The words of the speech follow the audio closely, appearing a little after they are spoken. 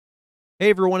Hey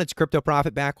everyone, it's Crypto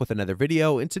Profit back with another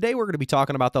video, and today we're going to be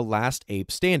talking about the last ape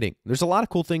standing. There's a lot of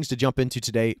cool things to jump into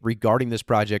today regarding this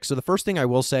project. So the first thing I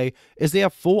will say is they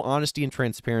have full honesty and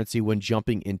transparency when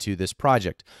jumping into this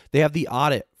project. They have the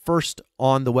audit first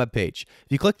on the webpage.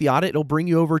 If you click the audit, it'll bring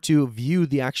you over to view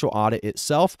the actual audit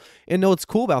itself. And what's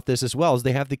cool about this as well is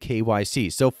they have the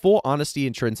KYC. So full honesty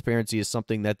and transparency is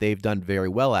something that they've done very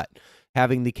well at.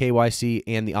 Having the KYC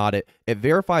and the audit, it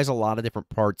verifies a lot of different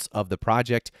parts of the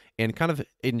project and kind of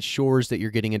ensures that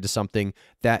you're getting into something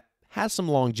that has some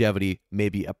longevity,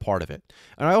 maybe a part of it.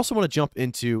 And I also want to jump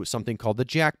into something called the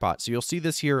jackpot. So you'll see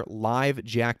this here, live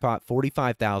jackpot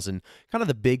 45,000, kind of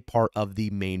the big part of the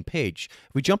main page.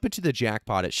 If we jump into the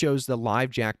jackpot, it shows the live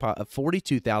jackpot of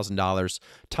 $42,000,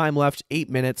 time left 8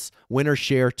 minutes, winner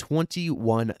share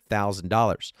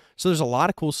 $21,000. So there's a lot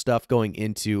of cool stuff going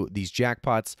into these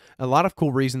jackpots, a lot of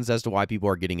cool reasons as to why people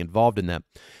are getting involved in them.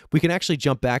 We can actually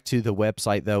jump back to the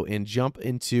website though and jump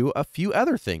into a few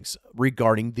other things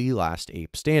regarding the last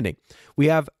ape standing. We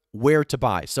have where to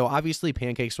buy. So obviously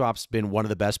PancakeSwap's been one of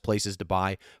the best places to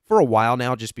buy for a while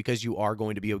now, just because you are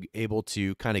going to be able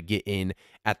to kind of get in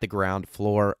at the ground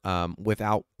floor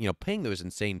without, paying those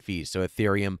insane fees. So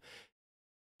Ethereum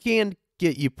can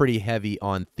get you pretty heavy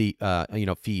on the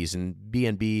fees, and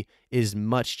BNB is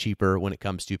much cheaper when it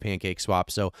comes to PancakeSwap.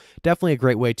 So definitely a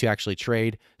great way to actually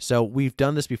trade. So we've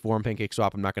done this before on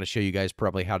PancakeSwap. I'm not going to show you guys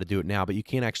probably how to do it now, but you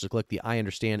can actually click the I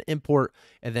understand import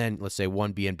and then let's say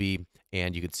 1 BNB,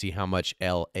 and you can see how much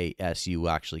LAS you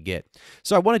actually get.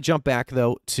 So I want to jump back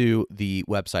though to the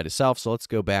website itself. So let's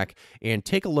go back and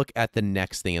take a look at the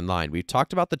next thing in line. We've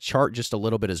talked about the chart just a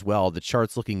little bit as well. The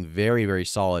chart's looking very, very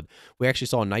solid. We actually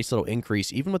saw a nice little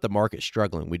increase even with the market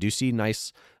struggling. We do see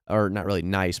nice, or not really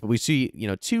nice, but we see,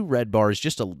 two red bars,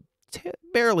 just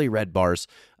barely red bars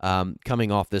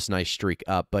coming off this nice streak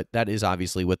up, but that is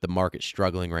obviously with the market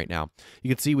struggling right now. You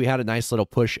can see we had a nice little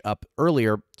push up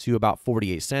earlier to about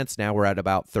 48 cents. Now we're at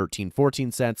about 13,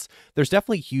 14 cents. There's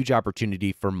definitely huge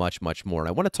opportunity for much, much more. And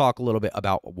I want to talk a little bit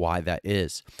about why that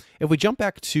is. If we jump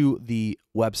back to the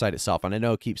website itself, and I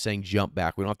know it keeps saying jump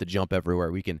back. We don't have to jump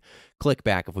everywhere. We can click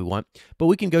back if we want, but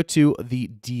we can go to the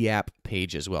DApp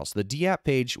page as well. So the DApp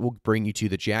page will bring you to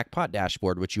the jackpot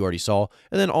dashboard, which you already saw,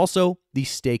 and then also the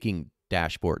staking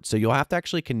dashboard. So you'll have to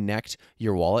actually connect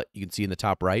your wallet. You can see in the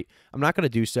top right. I'm not going to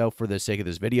do so for the sake of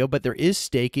this video, but there is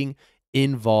staking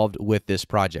involved with this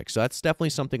project. So that's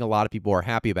definitely something a lot of people are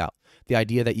happy about. The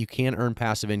idea that you can earn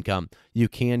passive income, you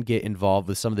can get involved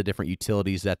with some of the different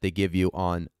utilities that they give you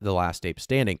on the last ape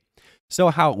standing. So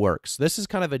how it works. This is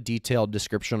kind of a detailed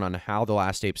description on how the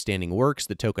last ape standing works,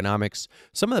 the tokenomics,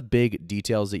 some of the big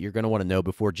details that you're going to want to know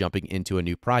before jumping into a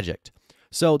new project.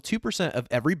 So 2% of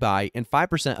every buy and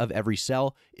 5% of every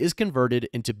sell is converted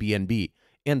into BNB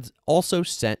and also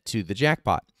sent to the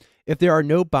jackpot. If there are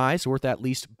no buys worth at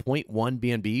least 0.1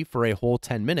 BNB for a whole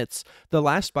 10 minutes, the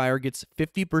last buyer gets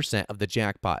 50% of the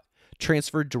jackpot,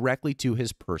 transferred directly to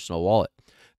his personal wallet.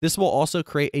 This will also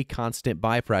create a constant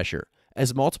buy pressure,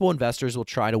 as multiple investors will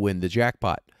try to win the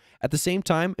jackpot. At the same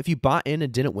time, if you bought in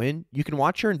and didn't win, you can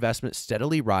watch your investment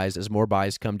steadily rise as more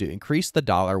buys come to increase the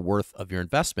dollar worth of your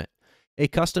investment. A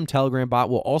custom Telegram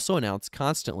bot will also announce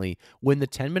constantly when the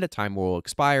 10-minute timer will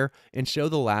expire and show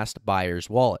the last buyer's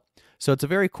wallet. So it's a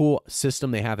very cool system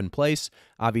they have in place.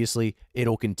 Obviously,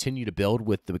 it'll continue to build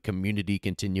with the community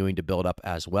continuing to build up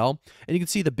as well. And you can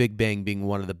see the Big Bang being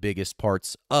one of the biggest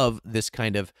parts of this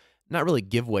kind of, not really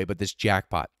giveaway, but this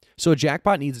jackpot. So a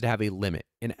jackpot needs to have a limit,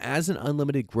 and as an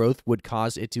unlimited growth would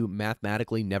cause it to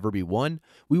mathematically never be won,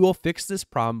 we will fix this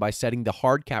problem by setting the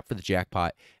hard cap for the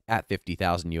jackpot at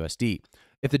 50,000 USD.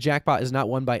 If the jackpot is not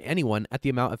won by anyone at the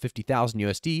amount of 50,000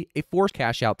 USD, a forced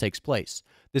cash out takes place.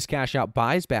 This cash out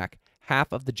buys back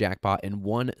half of the jackpot in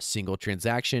one single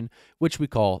transaction, which we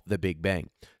call the Big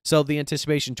Bang. So the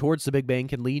anticipation towards the Big Bang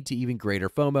can lead to even greater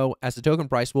FOMO, as the token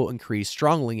price will increase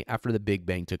strongly after the Big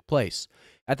Bang took place.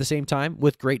 At the same time,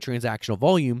 with great transactional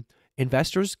volume,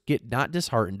 investors get not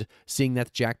disheartened seeing that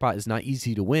the jackpot is not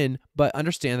easy to win, but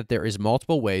understand that there is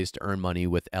multiple ways to earn money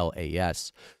with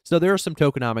LAS. So there are some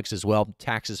tokenomics as well.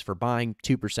 Taxes for buying,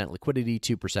 2% liquidity,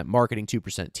 2% marketing,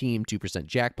 2% team, 2%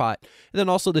 jackpot, and then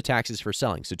also the taxes for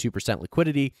selling. So 2%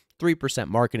 liquidity, 3%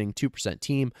 marketing, 2%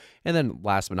 team, and then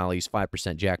last but not least,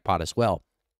 5% jackpot as well.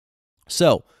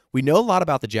 So we know a lot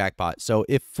about the jackpot. So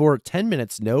if for 10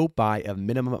 minutes, no buy of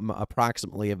minimum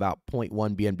approximately about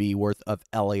 0.1 BNB worth of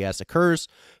LAS occurs,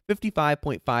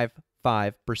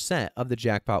 55.55% of the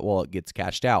jackpot wallet gets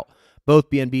cashed out. Both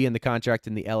BNB and the contract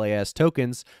and the LAS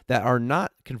tokens that are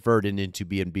not converted into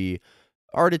BNB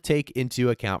are to take into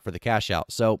account for the cash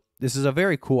out. So this is a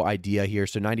very cool idea here.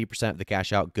 So 90% of the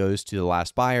cash out goes to the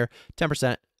last buyer,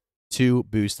 10% to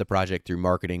boost the project through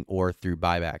marketing or through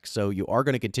buybacks. So you are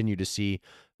going to continue to see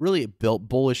really built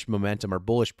bullish momentum or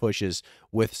bullish pushes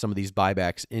with some of these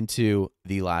buybacks into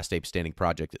the last ape standing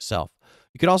project itself.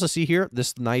 You can also see here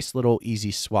this nice little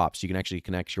easy swaps. You can actually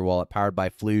connect your wallet powered by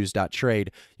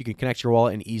flues.trade. You can connect your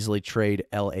wallet and easily trade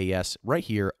LAS right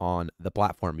here on the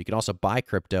platform. You can also buy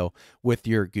crypto with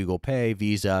your Google Pay,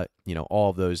 Visa, all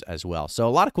of those as well. So a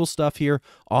lot of cool stuff here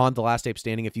on the last ape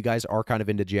standing. If you guys are kind of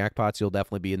into jackpots, you'll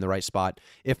definitely be in the right spot.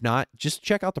 If not, just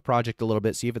check out the project a little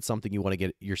bit, see if it's something you want to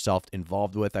get yourself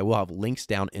involved with. I will have links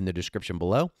down in the description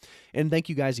below. And thank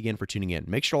you guys again for tuning in.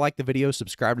 Make sure to like the video,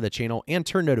 subscribe to the channel, and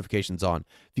turn notifications on.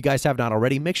 If you guys have not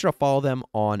already, make sure to follow them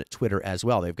on Twitter as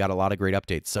well. They've got a lot of great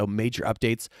updates. So major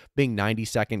updates being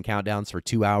 90-second countdowns for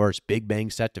 2 hours, big bang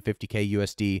set to 50k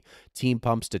USD, team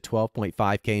pumps to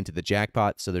 12.5k into the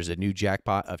jackpot. So there's a new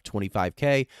jackpot of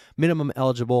 25k, minimum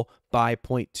eligible by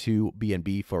 0.2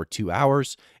 BNB for 2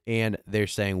 hours. And they're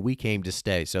saying we came to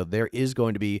stay. So there is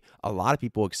going to be a lot of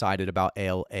people excited about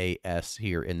LAS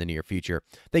here in the near future.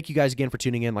 Thank you guys again for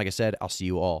tuning in. Like I said, I'll see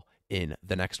you all in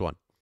the next one.